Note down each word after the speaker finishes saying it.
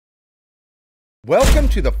Welcome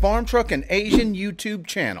to the Farmtruck and AZN YouTube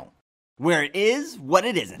channel, where it is what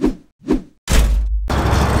it isn't. Alright,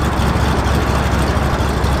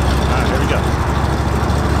 here we go.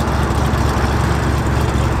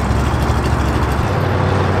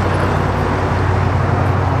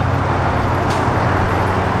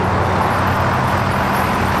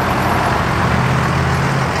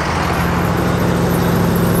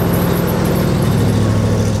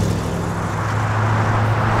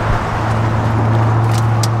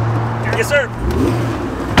 Yes, sir.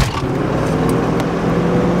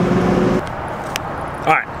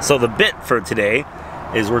 All right, so the bit for today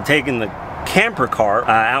is we're taking the camper car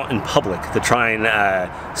out in public to try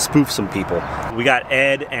and spoof some people. We got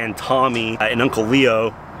Ed and Tommy and Uncle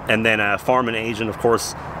Leo, and then Farm and AZN, of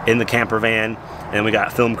course, in the camper van, and we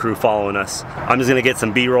got film crew following us. I'm just gonna get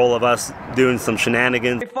some B-roll of us doing some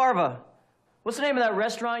shenanigans. Hey Farva, what's the name of that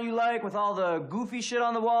restaurant you like with all the goofy shit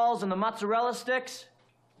on the walls and the mozzarella sticks?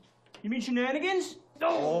 You mean shenanigans?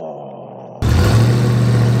 Oh.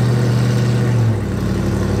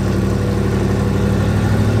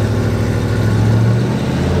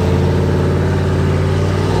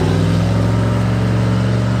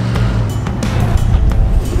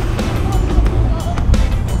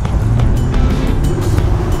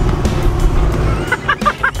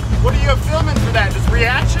 What are you filming for that? Just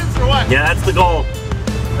reactions or what? Yeah, that's the goal.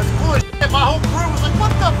 That's cool as shit. My whole crew was like, what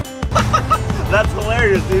the f? That's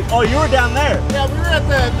hilarious, dude. Oh, you were down there. Yeah, we were at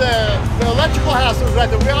the electrical house that was right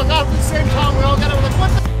there. We all got up at the same time. We all got up. We're like, what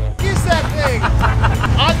the f is that thing?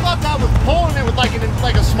 I thought that was pulling it with like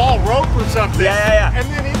a small rope or something. Yeah. And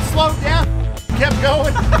then it slowed down, kept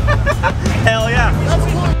going. Hell yeah. That's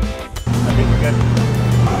cool. I think we're good.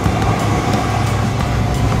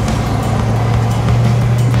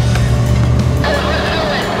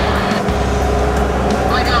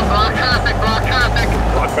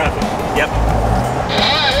 Block traffic. Yep.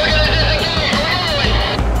 Alright, we're gonna disengage.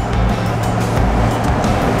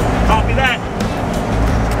 Copy that.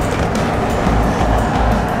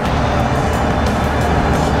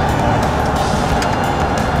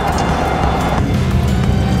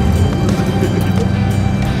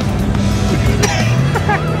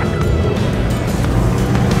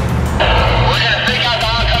 We're gonna pick out the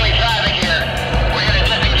oncoming traffic here. We're gonna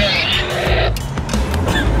disengage.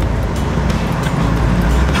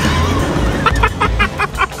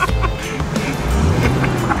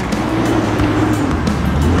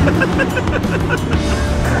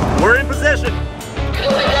 We're in position.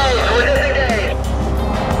 Disengage. We're disengaged.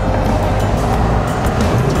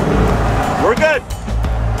 We're good.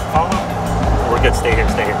 We're good. Stay here.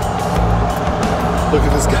 Stay here. Look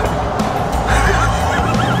at this guy.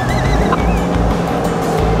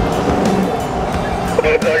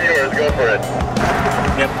 It's all yours. Go for it.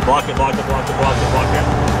 Yep. Block it. Block it. Block it. Block it. Block it.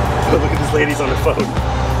 Look at this lady's on her phone.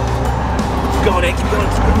 Keep going, Ed. Keep going.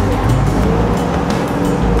 Keep going.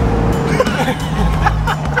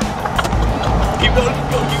 Keep going. Keep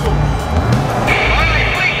going. Keep going. Alright,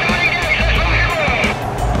 please shoot engage. Let's rock and roll.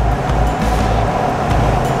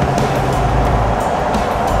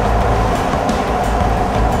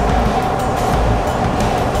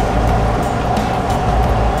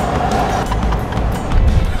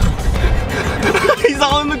 He's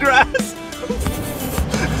all in the grass.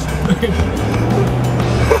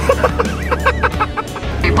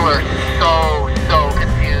 People are so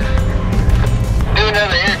confused. Do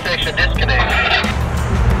another intersection disconnect.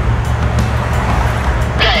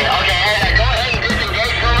 Okay, Ed, go ahead and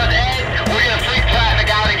disengage from us, Ed. We're gonna freak traffic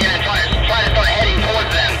out again and try to start heading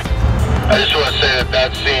towards them. I just want to say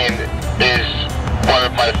that scene is one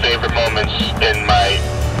of my favorite moments in my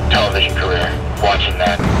television career, watching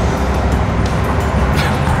that.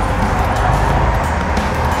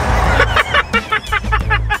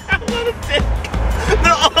 What a dick.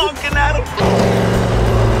 They're all honking at him.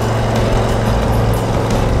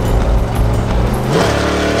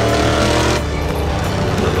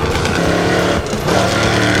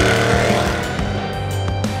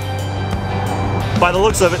 By the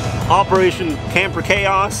looks of it, Operation Camper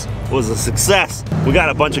Chaos was a success. We got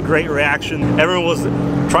a bunch of great reaction. Everyone was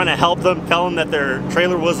trying to help them, tell them that their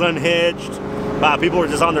trailer was unhinged. People were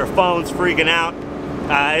just on their phones freaking out.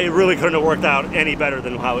 It really couldn't have worked out any better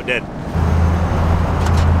than how it did.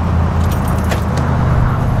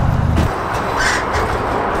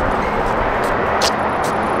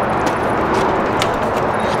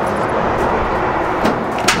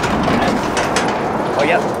 Oh,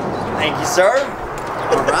 yep. Thank you, sir.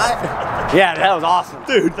 All right. Yeah, that was awesome.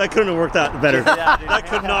 Dude, that couldn't have worked out better. Yeah, dude. That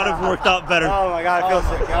could not have worked out better. Oh my God, it feels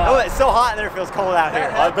so, it's so hot in there. It feels cold out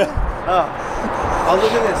here. I bet. Oh,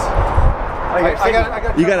 look at this.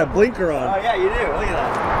 You got a blinker on. Oh yeah, you do. Look at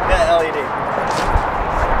that. That LED.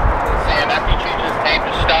 And after you change his name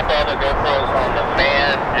to stop all the GoPros on the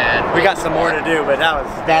van, and We got some more to do, but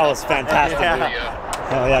That was fantastic. Yeah.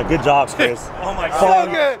 Oh yeah, good job, Chris. Oh my So god.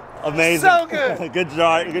 good. Amazing. So good. Good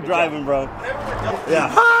driving, bro.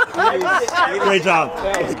 Yeah. Great job.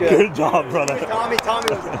 Good job, brother. Tommy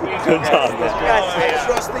was Good job, bro.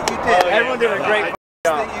 Trust that you did. Everyone did a great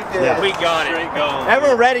job. Yeah. We got it.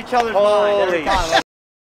 Everyone read each other's mind every time.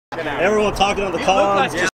 Everyone talking on the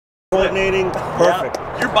comms, just coordinating. Perfect.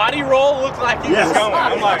 Your body roll looked like you was going.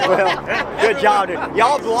 I'm like, Well, good job, dude.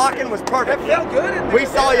 Y'all blocking was perfect. It felt good. We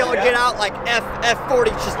saw y'all get out like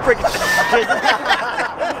F40, just freaking.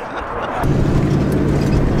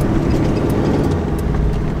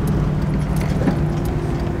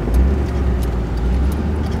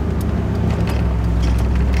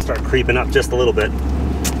 Start creeping up just a little bit.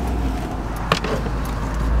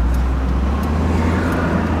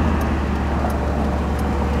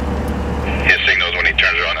 his signals when he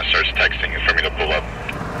turns around and starts texting for me to pull up.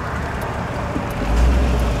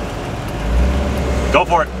 Go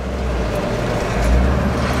for it.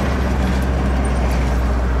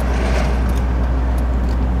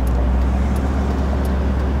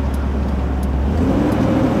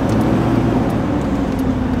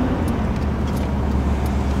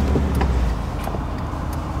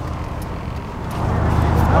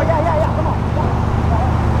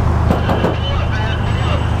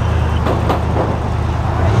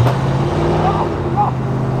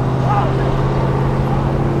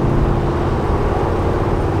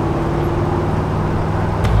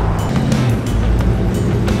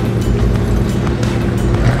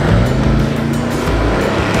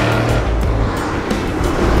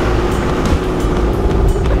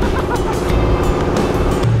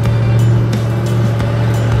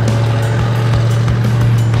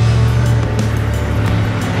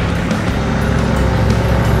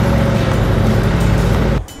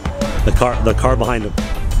 The car behind him.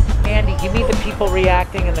 Andy, give me the people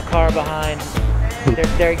reacting in the car behind.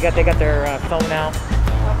 They got their phone out.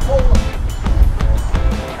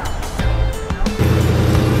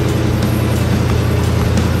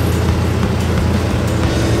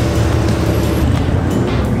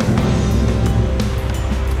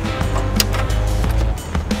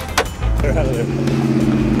 They're out of there.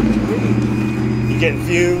 You getting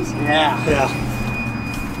fumes? Yeah. Yeah.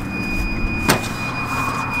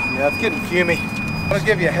 Yeah, it's getting fumy. It'll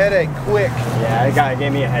give you a headache quick. Yeah, that guy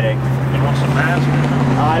gave me a headache. you want some mask?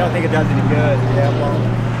 I don't think it does any good. Yeah, well.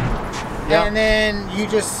 Yeah. And then you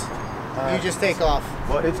just take off.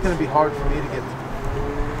 Well, it's going to be hard for me to get.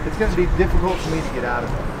 It's going to be difficult for me to get out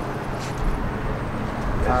of it.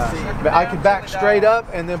 But I can back straight up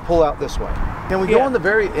and then pull out this way. Can we go on the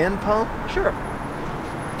very end pump? Sure.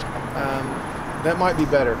 That might be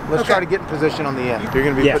better. Let's try to get in position on the end. You're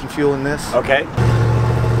going to be Yeah. putting fuel in this. Okay.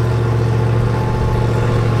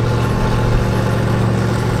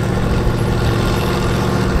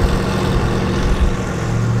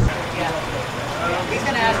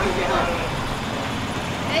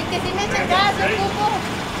 Que si me echa caso, Cuco.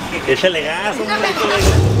 Échale gas, hombre.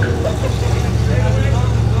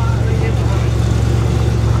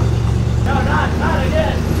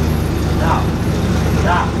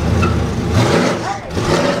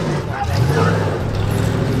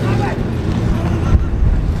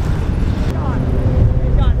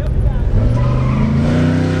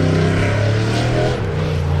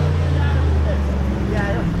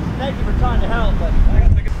 Thank you for trying to help, but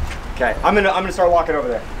okay, I'm gonna start walking over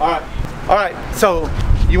there. All right. So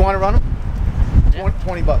you want to run them?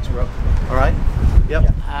 20 bucks, bro. All right.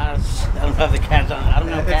 Yep. I don't have the cats on. I don't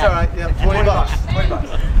know. It's all right. Yeah, 20 bucks. 20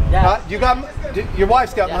 bucks. You got? Your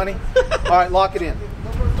wife's got money. All right, lock it in.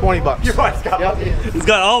 20 bucks. Your wife's got money. He's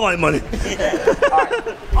got all my money. All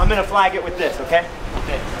right, I'm gonna flag it with this, okay?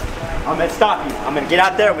 Okay. I'm gonna stop you. I'm gonna get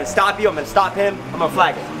out there. I'm gonna stop you. I'm gonna stop him. I'm gonna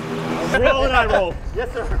flag it. Roll and I roll.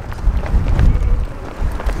 Yes, sir.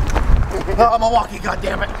 I'm gonna walk you,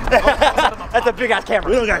 goddammit. That's a big ass camera.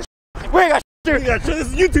 We don't got We ain't got we got this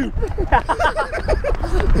is YouTube.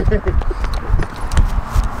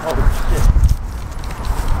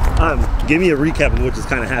 Give me a recap of what just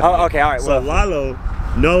kind of happened. Oh, okay, all right. So Lalo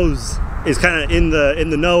is kind of in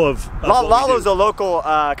the know of what we Lalo's do. a local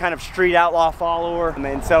kind of street outlaw follower,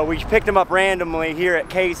 and so we picked him up randomly here at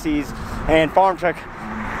Casey's, and Farm Truck,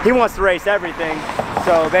 he wants to race everything.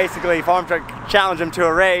 So basically, Farm Truck challenged him to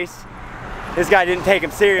a race. This guy didn't take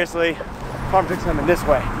him seriously. Farm Truck's coming this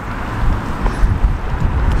way.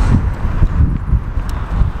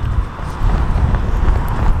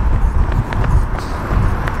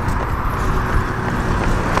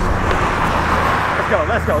 go,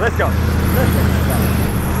 let's go, let's go.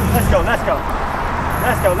 Let's go, let's go.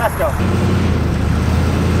 Let's go, let's go.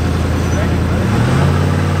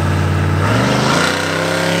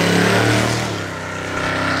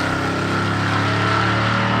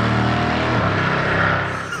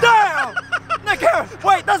 Damn! Nick,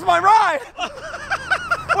 wait, that's my ride!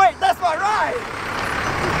 Wait, that's my ride!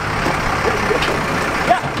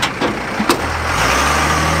 Yeah.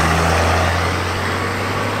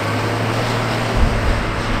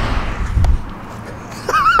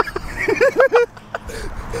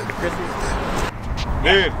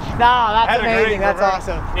 Dude. No, that's Had a great amazing. That's ride.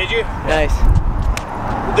 awesome. Did you? Nice.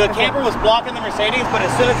 The camper was blocking the Mercedes, but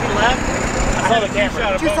as soon as he left, I saw the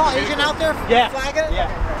camera. You saw Asian out there flagging it? Yeah.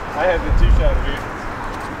 I had the two-shotter,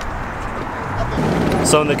 dude.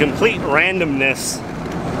 So in the complete randomness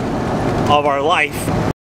of our life,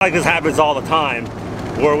 like this happens all the time,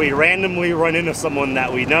 where we randomly run into someone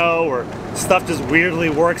that we know, or stuff just weirdly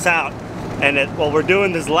works out. And while we're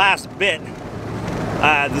doing this last bit,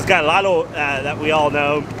 this guy Lalo that we all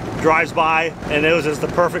know drives by, and it was just the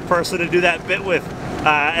perfect person to do that bit with.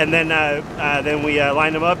 And then we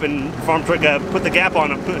lined him up, and Farm Truck put the gap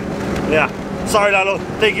on him. Yeah. Sorry, Lalo.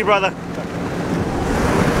 Thank you, brother.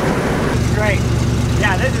 Great.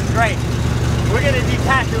 Yeah, this is great. We're gonna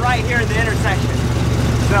detach it right here at the intersection.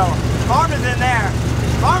 So, Farm is in there.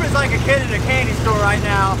 Farm is like a kid in a candy store right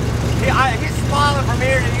now. He's smiling from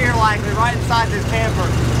ear to ear likely right inside this camper.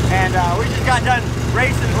 And we just got done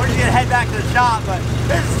racing. We're just gonna head back to the shop, but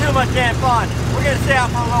this is too much damn fun. We're gonna stay out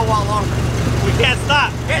for a little while longer. We can't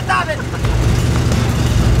stop. Can't stop it.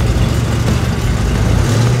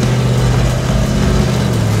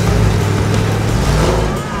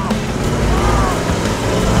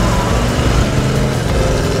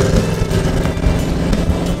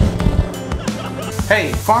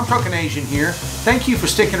 Hey, Farm Truck and AZN here. Thank you for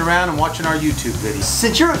sticking around and watching our YouTube videos.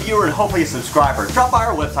 Since you're a viewer and hopefully a subscriber, drop by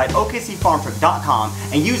our website, okcfarmtruck.com,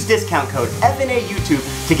 and use discount code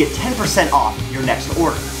FNAYouTube to get 10% off your next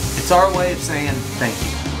order. It's our way of saying thank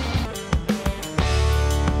you.